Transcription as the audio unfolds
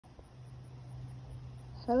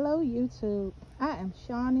Hello YouTube, I am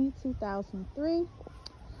Shawnee 2003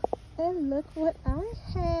 and look what I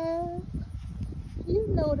have. You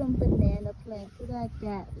know them banana plants that I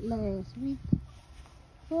got last week.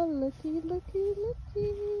 Well, looky.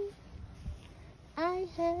 I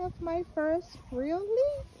have my first real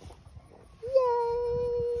leaf.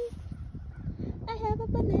 Yay! I have a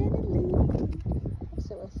banana leaf. I'm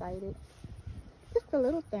so excited. It's the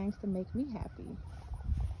little things to make me happy.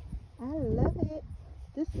 I love it.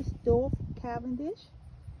 This is Dwarf Cavendish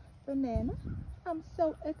banana. I'm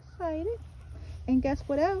so excited. And guess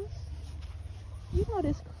what else? You know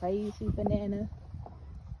this crazy banana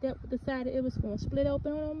that decided it was going to split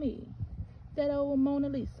open on me. That old Mona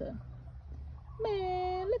Lisa.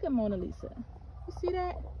 Man, look at Mona Lisa. You see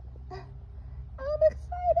that? I'm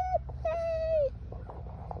excited. Yay!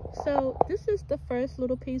 So this is the first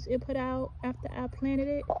little piece it put out after I planted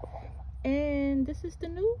it. And this is the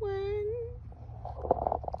new one.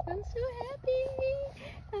 I'm so happy.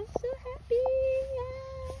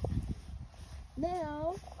 Yeah.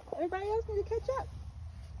 Now, everybody else need to catch up.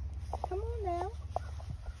 Come on now.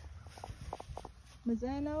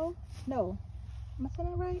 Mazzano. No. Am I saying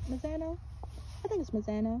it right? Mazzano? I think it's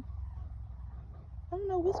Mazzano. I don't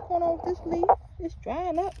know what's going on with this leaf. It's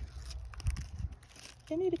drying up.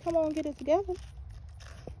 They need to come on and get it together.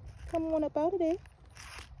 Come on up out of there.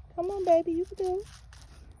 Come on, baby. You can do it.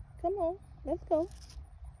 Come on. Let's go.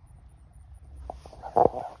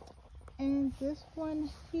 And this one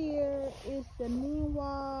here is the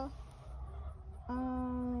Niwa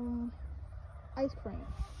ice cream.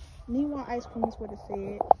 Niwa ice cream is what it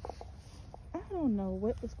said. I don't know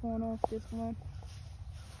what is going on with this one.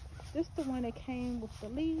 This is the one that came with the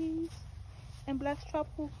leaves. And Black's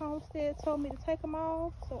Tropical Homestead told me to take them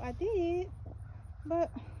off, so I did.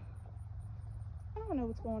 But I don't know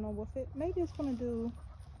what's going on with it. Maybe it's gonna do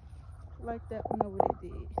like that one over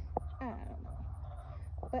there did. I don't know.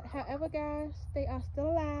 But however, guys, they are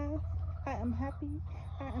still alive. I am happy.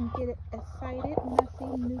 I am getting excited when I see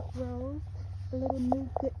new growth, a little new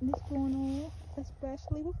goodness going on,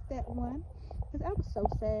 especially with that one. Because I was so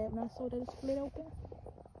sad when I saw that it split open.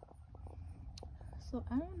 So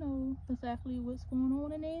I don't know exactly what's going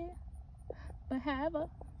on in there. But however,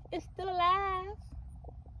 it's still alive.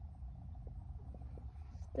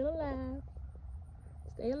 Still alive.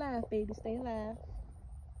 Stay alive, baby. Stay alive.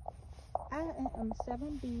 I am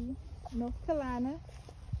 7B, North Carolina,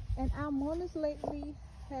 and our mornings lately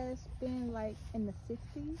has been like in the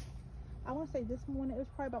 60s. I want to say this morning it was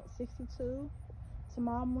probably about 62.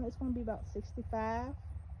 Tomorrow morning it's going to be about 65.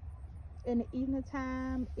 And the evening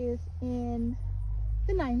time is in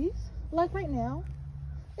the 90s. Like right now,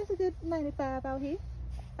 it's a good 95 out here.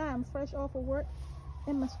 I am fresh off of work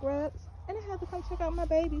in my scrubs, and I have to come check out my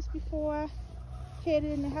babies before I head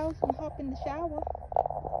in the house and hop in the shower.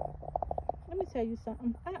 Let me tell you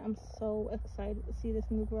something. I am so excited to see this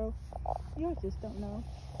new growth. Y'all just don't know.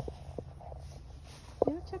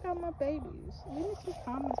 Y'all check out my babies. Leave me some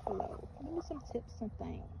comments below. Give me some tips and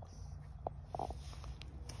things.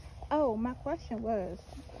 Oh, my question was,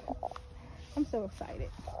 I'm so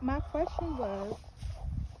excited. My question was,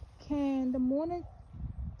 can the morning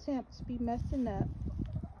temps be messing up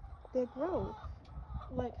their growth?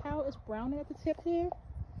 Like how it's browning at the tip here?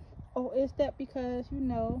 Or is that because, you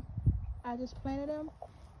know, I just planted them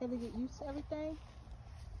and they get used to everything?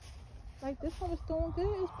 Like this one was doing good.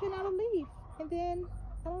 It was putting out a leaf. And then,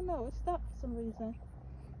 I don't know, it stopped for some reason.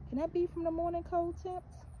 Can that be from the morning cold temps?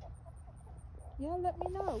 Y'all let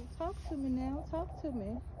me know. Talk to me now. Talk to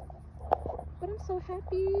me. But I'm so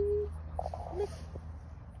happy. Look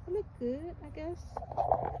good, I guess.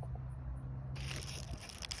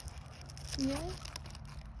 Yeah.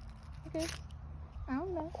 I guess. I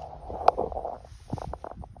don't know.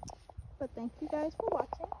 But thank you guys for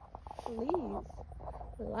watching. Please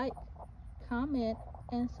like, comment,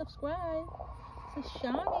 and subscribe to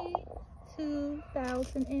Shawnee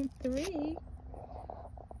 2003.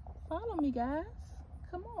 Follow me, guys.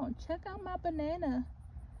 Come on, check out my banana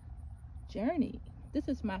journey. This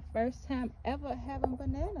is my first time ever having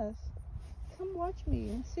bananas. Come watch me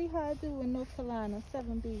and see how I do in North Carolina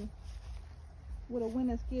 7B. Where the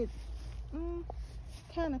winters get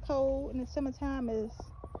kind of cold and the summertime is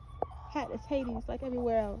hot as Hades like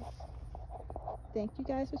everywhere else. Thank you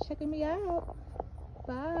guys for checking me out.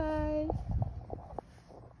 Bye.